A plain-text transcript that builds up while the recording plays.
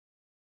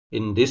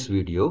In this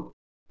video,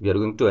 we are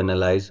going to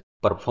analyze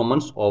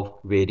performance of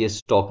various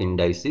stock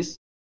indices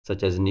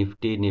such as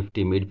Nifty,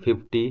 Nifty Mid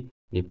 50,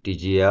 Nifty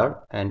GR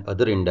and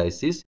other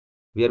indices.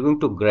 We are going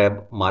to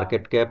grab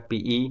market cap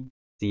PE,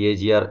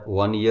 CAGR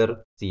 1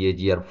 year,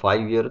 CAGR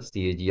 5 year,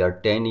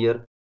 CAGR 10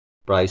 year,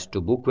 price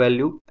to book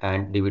value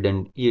and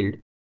dividend yield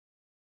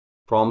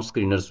from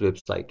Screener's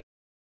website,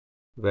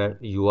 where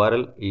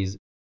URL is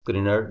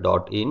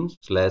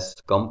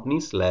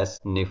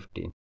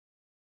screener.in/company/Nifty.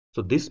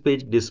 So this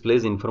page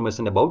displays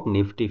information about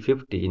Nifty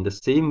 50. In the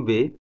same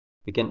way,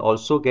 we can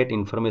also get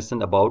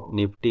information about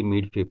Nifty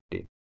Mid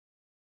 50.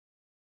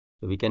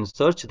 So we can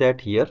search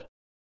that here.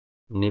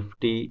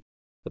 Nifty,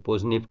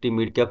 suppose Nifty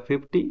Mid Cap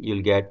 50,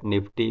 you'll get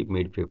Nifty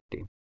Mid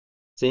 50.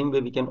 Same way,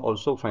 we can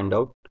also find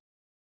out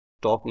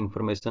stock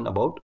information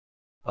about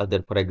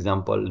other, for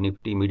example,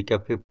 Nifty Mid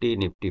Cap 50,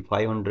 Nifty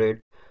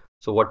 500.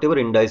 So whatever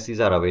indices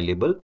are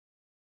available,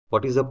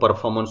 what is the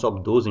performance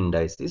of those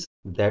indices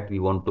that we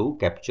want to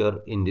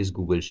capture in this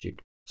Google Sheet.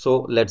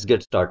 So let's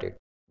get started.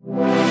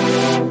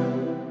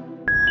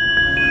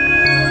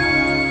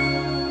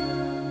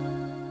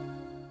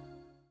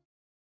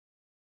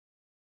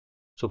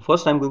 So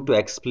first I'm going to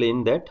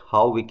explain that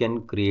how we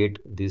can create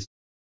this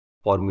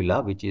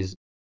formula, which is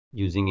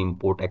using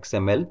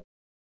IMPORTXML.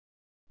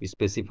 We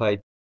specify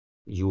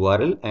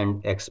URL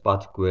and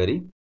XPath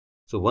query.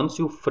 So once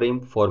you frame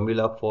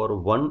formula for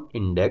one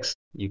index,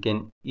 you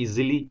can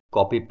easily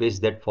copy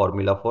paste that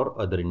formula for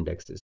other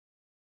indexes.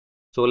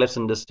 So let's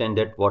understand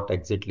that what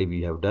exactly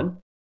we have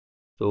done.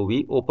 So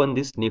we open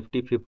this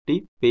Nifty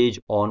 50 page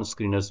on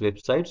Screener's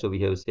website. So we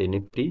have say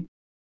Nifty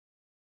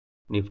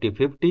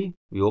 50,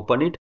 we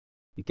open it.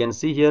 You can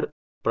see here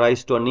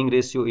price to earning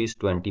ratio is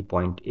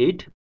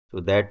 20.8. So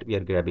that we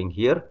are grabbing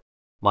here.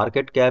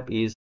 Market cap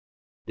is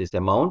this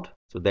amount.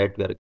 So that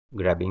we are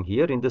grabbing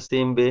here. In the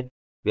same way,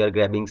 we are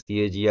grabbing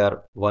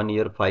CAGR 1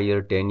 year, 5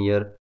 year, 10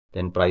 year,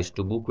 then price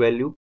to book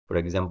value. For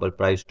example,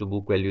 price to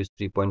book value is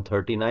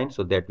 3.39.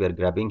 So that we are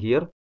grabbing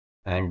here.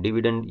 And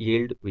dividend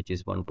yield, which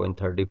is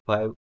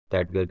 1.35,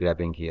 that we are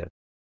grabbing here.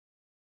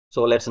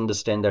 So let's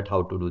understand that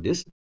how to do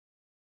this.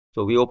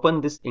 So we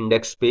open this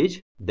index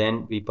page,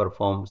 then we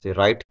perform say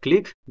right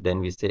click,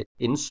 then we say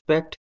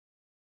inspect,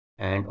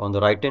 and on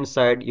the right hand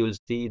side you will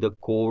see the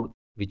code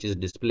which is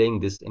displaying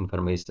this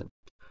information.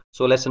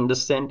 So let's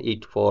understand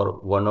it for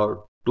one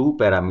or two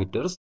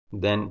parameters,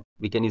 then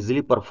we can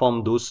easily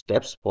perform those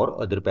steps for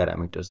other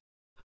parameters.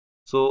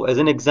 So as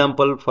an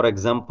example, for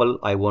example,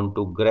 I want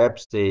to grab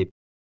say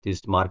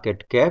this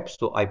market cap,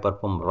 so I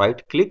perform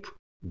right click,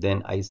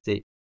 then I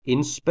say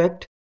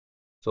inspect.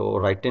 So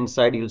right hand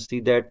side you'll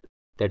see that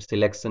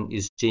selection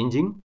is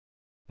changing,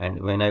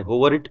 and when I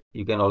hover it,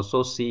 you can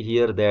also see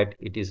here that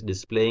it is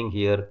displaying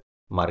here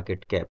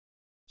market cap.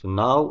 So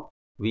now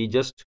we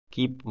just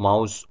keep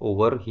mouse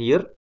over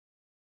here,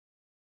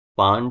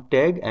 pan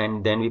tag,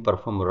 and then we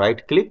perform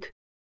right click,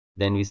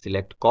 then we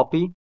select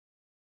copy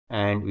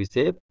and we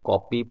say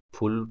copy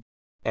full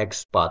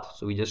XPath.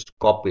 So we just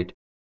copy it.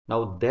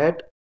 Now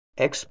that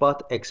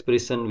XPath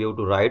expression we have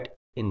to write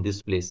in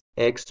this place,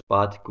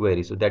 XPath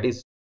query. So that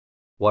is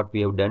what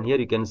we have done here.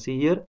 You can see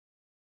here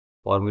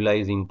formula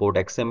is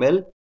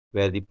IMPORTXML,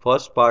 where the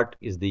first part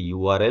is the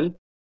URL,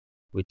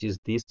 which is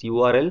this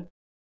URL,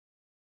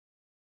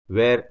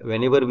 where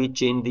whenever we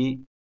change the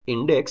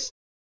index,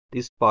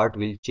 this part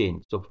will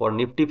change. So for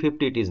Nifty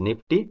 50, it is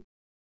Nifty.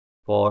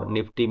 For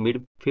Nifty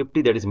Mid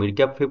 50, that is Mid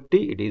Cap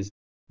 50, it is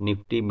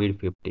Nifty Mid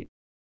 50.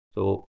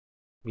 So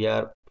we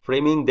are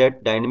framing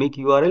that dynamic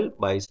URL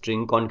by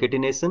string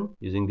concatenation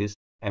using this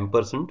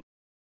ampersand.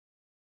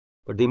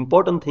 But the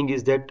important thing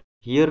is that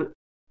here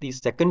the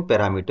second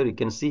parameter, you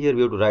can see here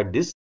we have to write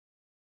this.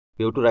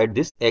 We have to write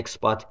this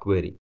XPath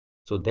query.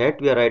 So that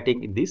we are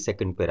writing in the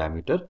second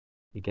parameter.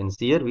 You can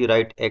see here we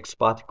write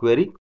XPath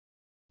query.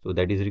 So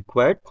that is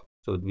required.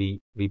 So we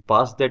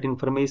pass that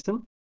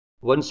information.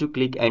 Once you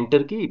click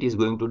enter key, it is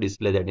going to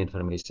display that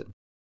information.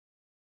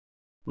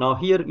 Now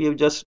here we have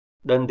just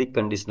done the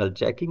conditional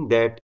checking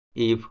that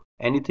if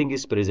anything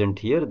is present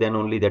here, then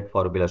only that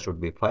formula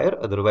should be fired.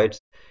 Otherwise,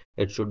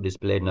 it should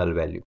display null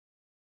value.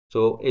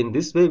 So in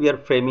this way, we are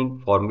framing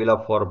formula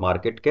for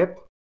market cap.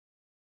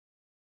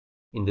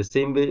 In the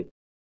same way,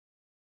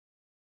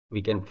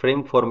 we can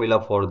frame formula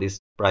for this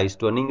price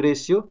to earning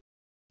ratio.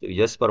 So you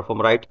just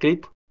perform right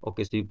click.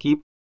 Okay, so you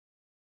keep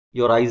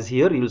your eyes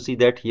here. You'll see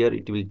that here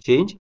it will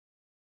change.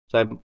 So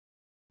I'm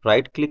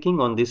right clicking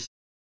on this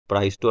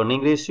price to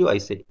earning ratio. I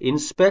say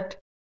inspect.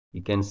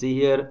 You can see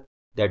here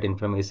that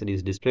information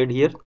is displayed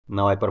here.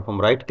 Now I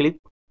perform right click,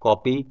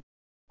 copy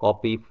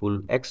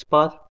full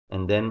XPath,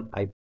 and then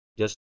I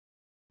just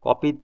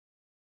copy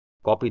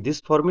this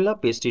formula,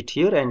 paste it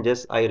here, and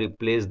just I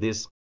replace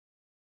this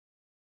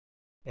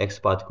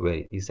XPath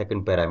query, the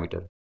second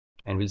parameter,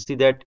 and we'll see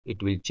that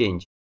it will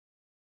change.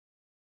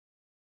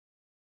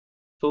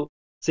 So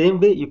same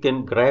way you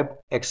can grab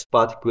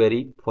XPath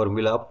query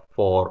formula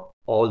for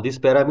all these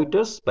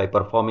parameters by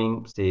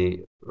performing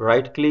say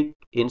right click,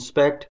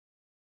 inspect,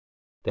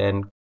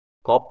 then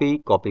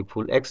copy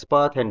full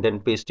XPath, and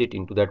then paste it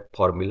into that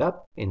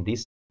formula in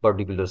this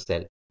particular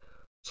cell.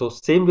 So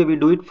same way we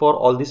do it for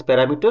all these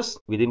parameters.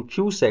 Within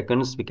few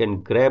seconds, we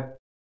can grab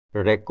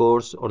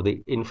records or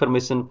the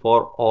information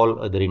for all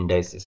other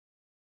indices.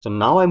 So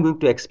now I'm going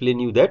to explain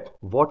you that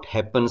what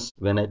happens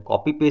when I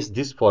copy paste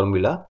this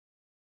formula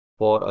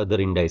for other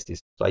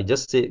indices. So I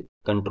just say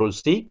Control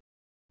C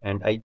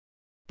and I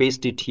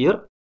paste it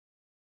here.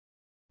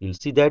 You'll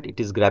see that it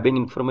is grabbing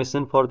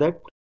information for that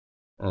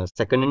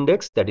second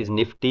index, that is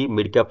Nifty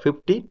Midcap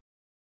 50.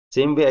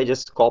 Same way I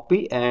just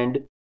copy and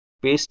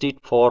paste it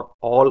for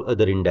all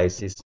other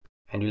indices.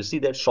 And you'll see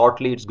that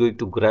shortly it's going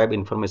to grab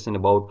information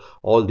about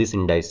all these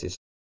indices.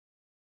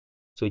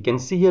 So you can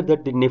see here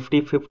that the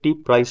Nifty 50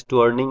 price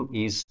to earning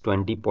is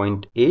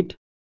 20.8.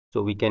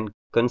 So we can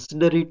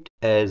consider it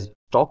as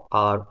stock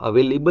are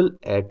available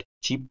at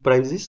cheap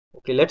prices.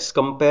 Okay, let's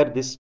compare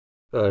this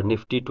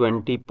Nifty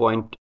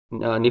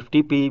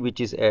Nifty P,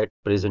 which is at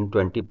present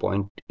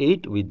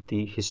 20.8 with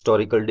the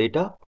historical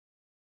data.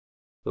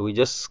 So we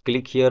just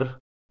click here,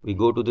 we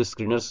go to the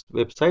screener's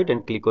website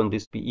and click on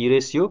this PE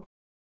ratio,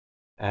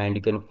 and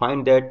you can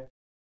find that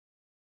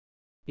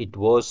it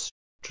was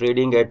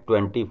trading at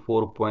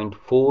 24.4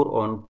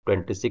 on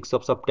 26th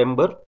of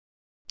September,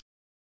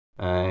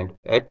 and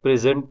at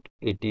present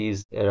it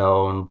is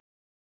around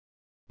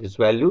this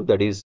value,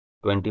 that is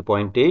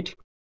 20.8.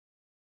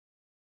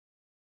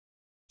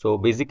 So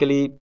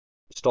basically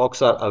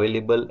stocks are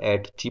available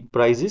at cheap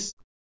prices.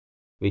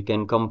 We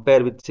can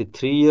compare with say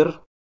 3-year.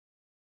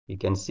 You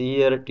can see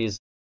here it is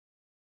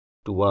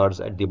towards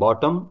at the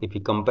bottom. If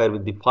you compare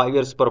with the 5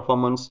 years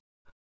performance,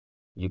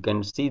 you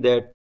can see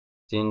that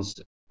since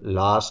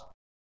last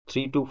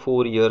 3 to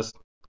 4 years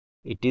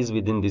it is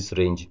within this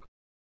range,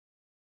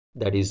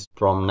 that is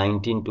from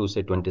 19 to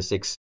say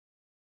 26.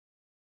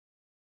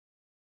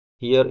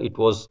 Here it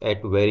was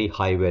at very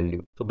high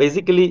value. So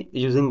basically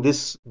using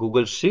this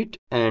Google Sheet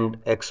and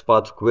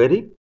XPath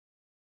query,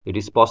 it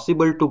is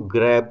possible to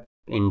grab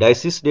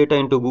indices data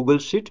into Google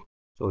Sheet.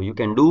 So you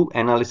can do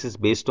analysis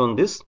based on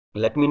this.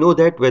 Let me know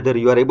that whether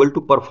you are able to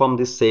perform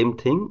this same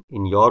thing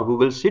in your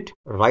Google Sheet.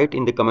 Write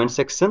in the comment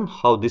section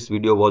how this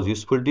video was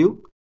useful to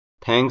you.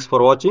 Thanks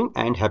for watching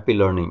and happy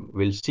learning.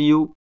 We'll see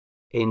you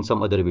in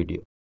some other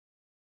video.